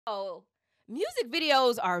Oh, music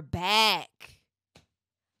videos are back.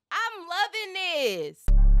 I'm loving this.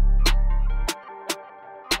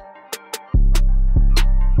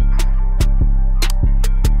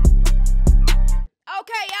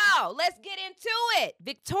 Okay, y'all, let's get into it.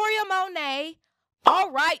 Victoria Monét, All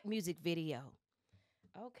Right music video.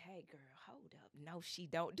 Okay, girl, hold up. No, she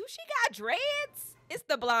don't. Do she got dreads? It's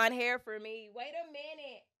the blonde hair for me. Wait a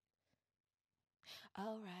minute.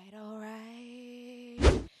 All right.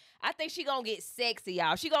 I think she gonna get sexy,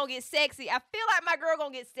 y'all. She gonna get sexy. I feel like my girl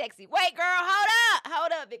gonna get sexy. Wait, girl, hold up.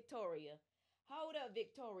 Hold up, Victoria. Hold up,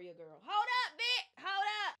 Victoria, girl. Hold up, Vic. Hold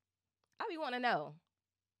up. I be wanna know.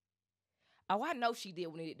 Oh, I know she did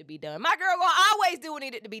what needed to be done. My girl gonna always do what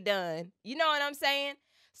needed to be done. You know what I'm saying?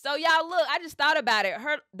 So y'all look, I just thought about it.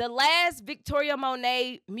 The last Victoria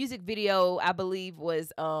Monét music video, I believe,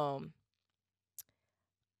 was what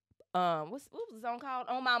was the song called?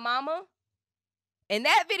 On My Mama. And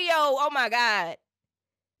that video, oh my God,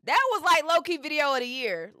 that was like low-key video of the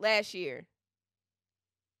year last year.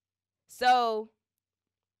 So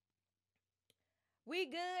we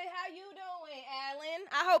good? How you doing, Alan?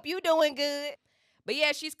 I hope you doing good. But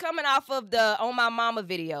yeah, she's coming off of the On My Mama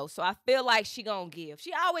video, so I feel like she gonna give.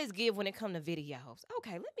 She always give when it come to videos.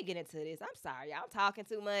 Okay, let me get into this. I'm sorry, y'all. I'm talking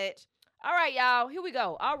too much. All right, y'all. Here we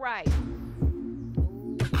go. All right.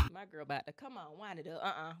 Ooh, my girl about to come on, wind it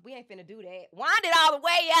up. We ain't finna do that. Wind it all the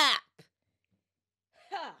way up.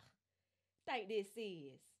 Huh. Think this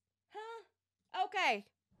is. Huh? Okay.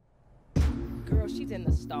 Girl, she's in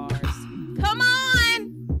the stars. Come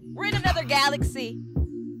on! We're in another galaxy.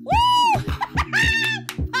 Woo! Pose!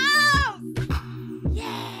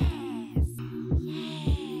 Yes!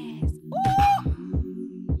 Yes!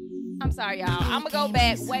 Woo! I'm sorry, y'all. I'm gonna go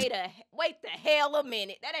back. Wait the hell a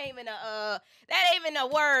minute. That ain't even a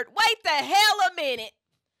word. Wait the hell a minute.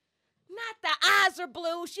 Not the eyes are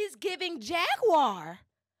blue. She's giving Jaguar.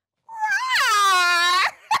 Roar!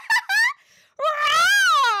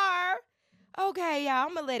 Roar! Okay, y'all,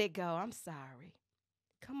 I'm gonna let it go. I'm sorry.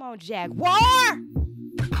 Come on, Jaguar!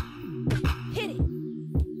 Hit it.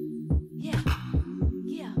 Yeah.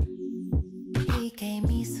 Yeah. He gave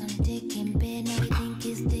me some dick in bed. Now he think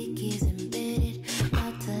his dick is embedded.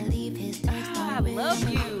 About to leave his text. I love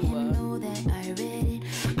you. And know that I read it.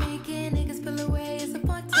 Making niggas pull away is a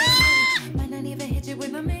party. Might not even hit you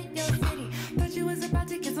when I'm in your city. Thought you was about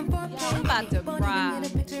to get some foreplay. Yeah, I'm about to cry.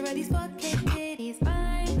 Get a picture of these fucking titties.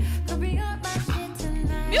 Fine. Could be up my shit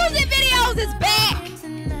tonight. Music videos is back.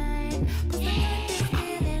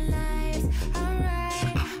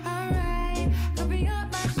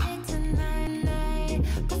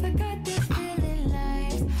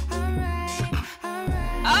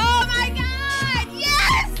 Oh my God,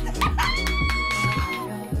 yes!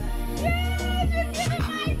 Yes, you're giving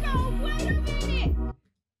myself. Wait a minute.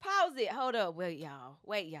 Pause it. Hold up. Wait, y'all.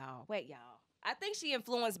 I think she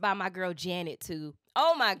influenced by my girl Janet too.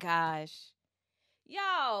 Oh my gosh.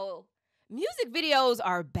 Y'all, music videos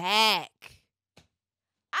are back.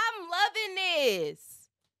 I'm loving this.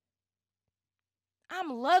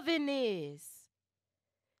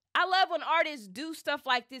 I love when artists do stuff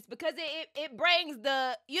like this because it brings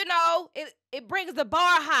it brings the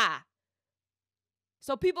bar high.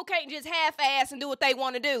 So people can't just half-ass and do what they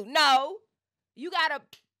want to do. No, you got to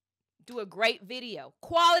do a great video,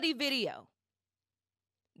 quality video.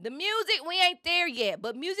 The music, we ain't there yet,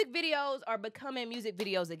 but music videos are becoming music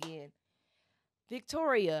videos again.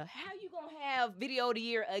 Victoria, how you gonna have video of the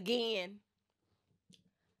year again?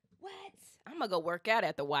 What? I'm gonna go work out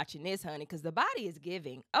after watching this, honey, because the body is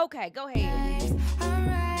giving. Okay, go ahead. All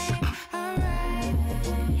right.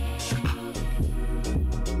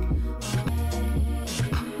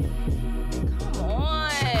 Come on.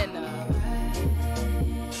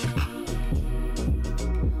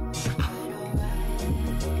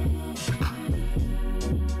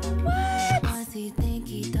 What? Once he think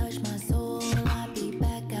he touched my soul, I'll be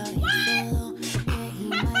back out here solo. Yeah, he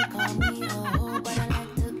might call me a hoe, but I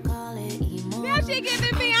like to call it emo. Now she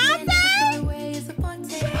giving Beyonce.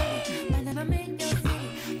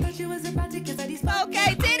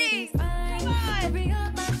 Okay, titties. Come on. Bring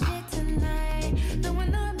up my shit tonight. No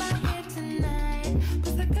one on my head tonight.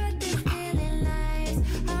 Cause I got this feeling nice.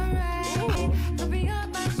 Alright. Bring up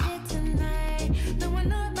my shit tonight. No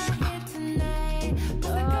one on my head tonight.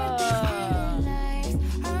 Cause I got this feeling nice.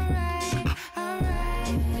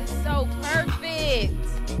 Alright. It's so perfect.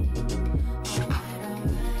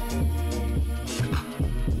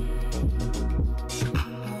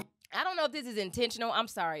 I don't know if this is intentional. I'm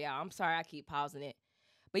sorry, y'all. I'm sorry I keep pausing it.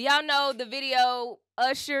 But y'all know the video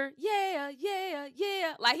Usher, yeah, yeah,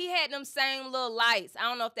 yeah. Like he had them same little lights. I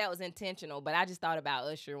don't know if that was intentional, but I just thought about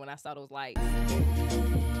Usher when I saw those lights.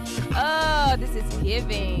 Oh, this is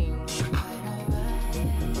giving.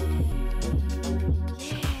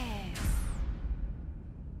 Yes.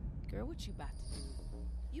 Girl, what you about to do?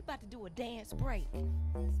 You about to do a dance break.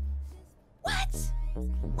 What?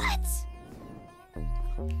 What?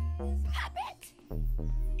 Pop it.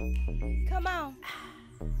 Come on.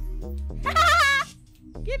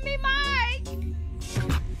 Give me Mike.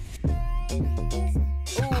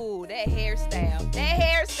 Ooh, that hairstyle. That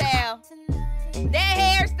hairstyle. That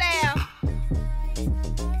hairstyle.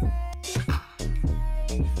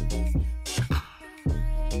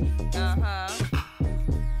 Uh-huh.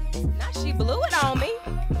 Now she blew it on me.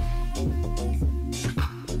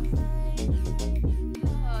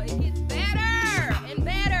 Oh, it gets better and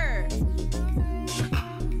better.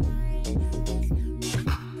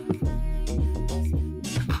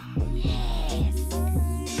 Yes.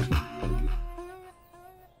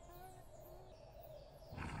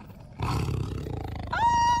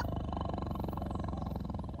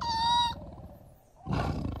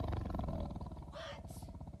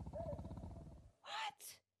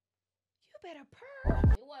 Better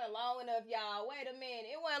purr. It wasn't long enough, y'all. Wait a minute.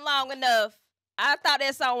 It wasn't long enough. I thought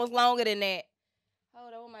that song was longer than that.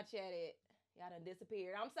 Hold on, where my chat at? Y'all done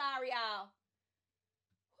disappeared. I'm sorry, y'all.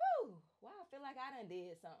 Whew. Wow, I feel like I done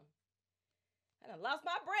did something. I done lost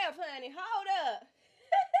my breath, honey. Hold up.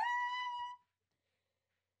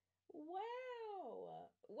 Wow.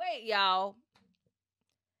 Wait, y'all.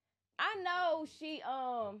 I know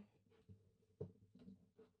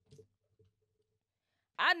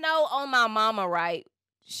I know on my mama, right,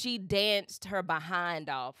 she danced her behind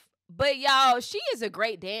off. But y'all, she is a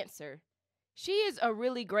great dancer. She is a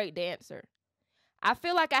really great dancer. I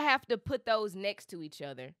feel like I have to put those next to each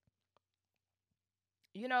other.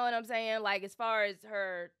 You know what I'm saying? Like as far as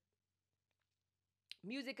her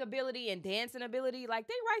music ability and dancing ability, like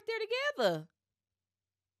they right there together.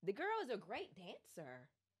 The girl is a great dancer.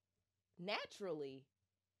 Naturally.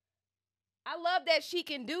 I love that she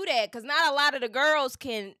can do that because not a lot of the girls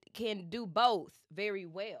can do both very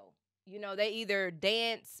well. You know, they either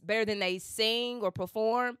dance better than they sing or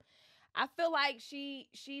perform. I feel like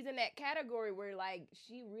she's in that category where like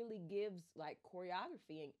she really gives like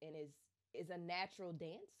choreography and is a natural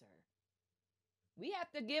dancer. We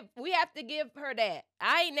have to give her that.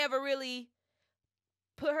 I ain't never really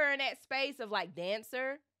put her in that space of like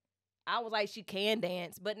dancer. I was like she can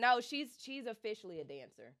dance, but no, she's officially a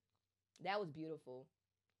dancer. That was beautiful.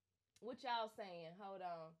 What y'all saying? Hold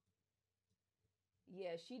on.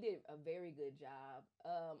 Yeah, she did a very good job.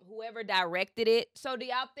 Whoever directed it. So do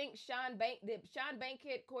y'all think did Sean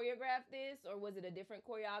Bankhead choreograph this or was it a different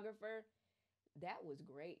choreographer? That was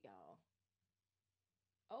great, y'all.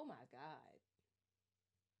 Oh my God.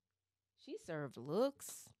 She served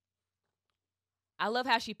looks. I love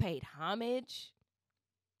how she paid homage.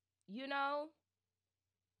 You know?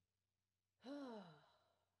 Wow,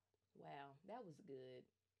 that was good.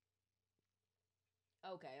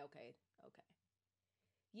 Okay.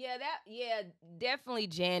 Yeah, definitely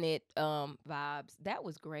Janet vibes. That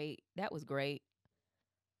was great. I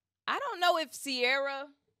don't know if Sierra,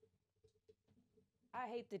 I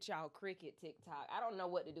hate that y'all cricket TikTok. I don't know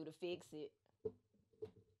what to do to fix it.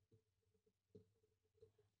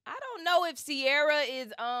 I don't know if Sierra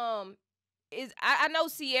is I know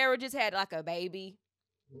Sierra just had like a baby.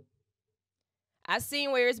 I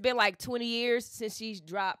seen where it's been like 20 years since she's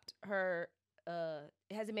dropped her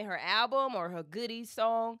it hasn't been her album or her goodies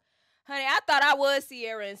song. Honey, I thought I was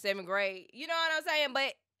Sierra in 7th grade. You know what I'm saying?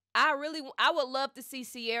 But I would love to see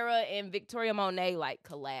Sierra and Victoria Monet like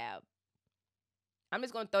collab. I'm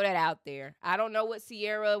just gonna throw that out there. I don't know what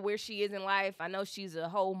Sierra, where she is in life. I know she's a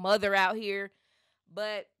whole mother out here,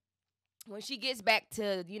 but when she gets back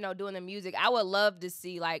to, you know, doing the music, I would love to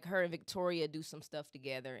see like her and Victoria do some stuff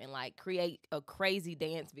together and like create a crazy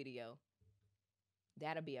dance video.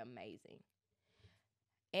 That'd be amazing.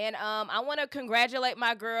 And I want to congratulate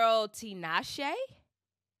my girl Tinashe.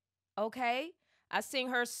 Okay, I sing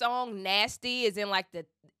her song "Nasty" is in like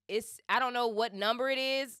I don't know what number it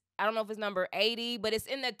is. I don't know if it's number 80, but it's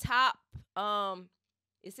in the top.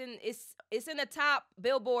 It's in the top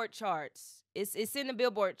Billboard charts. It's in the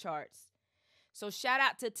Billboard charts. So shout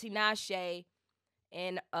out to Tinashe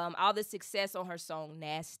and all the success on her song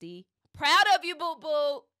 "Nasty." Proud of you, boo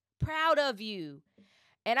boo. Proud of you.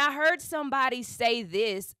 And I heard somebody say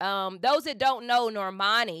this. Those that don't know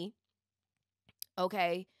Normani,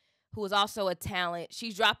 okay, who is also a talent,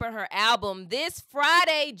 she's dropping her album this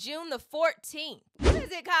Friday, June the 14th. What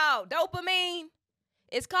is it called? Dopamine?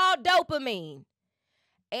 It's called Dopamine.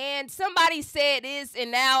 And somebody said this,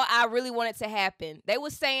 and now I really want it to happen. They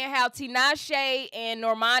was saying how Tinashe and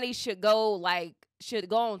Normani should go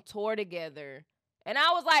on tour together. And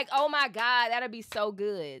I was like, oh my God, that'd be so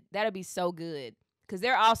good. That'd be so good. Because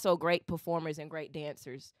they're also great performers and great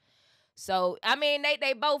dancers. So, I mean,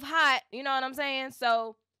 they both hot. You know what I'm saying?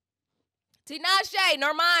 So, Tinashe,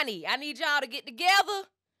 Normani, I need y'all to get together.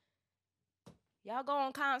 Y'all go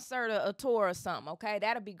on concert or a tour or something, okay?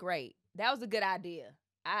 That'd be great. That was a good idea.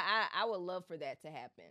 I would love for that to happen.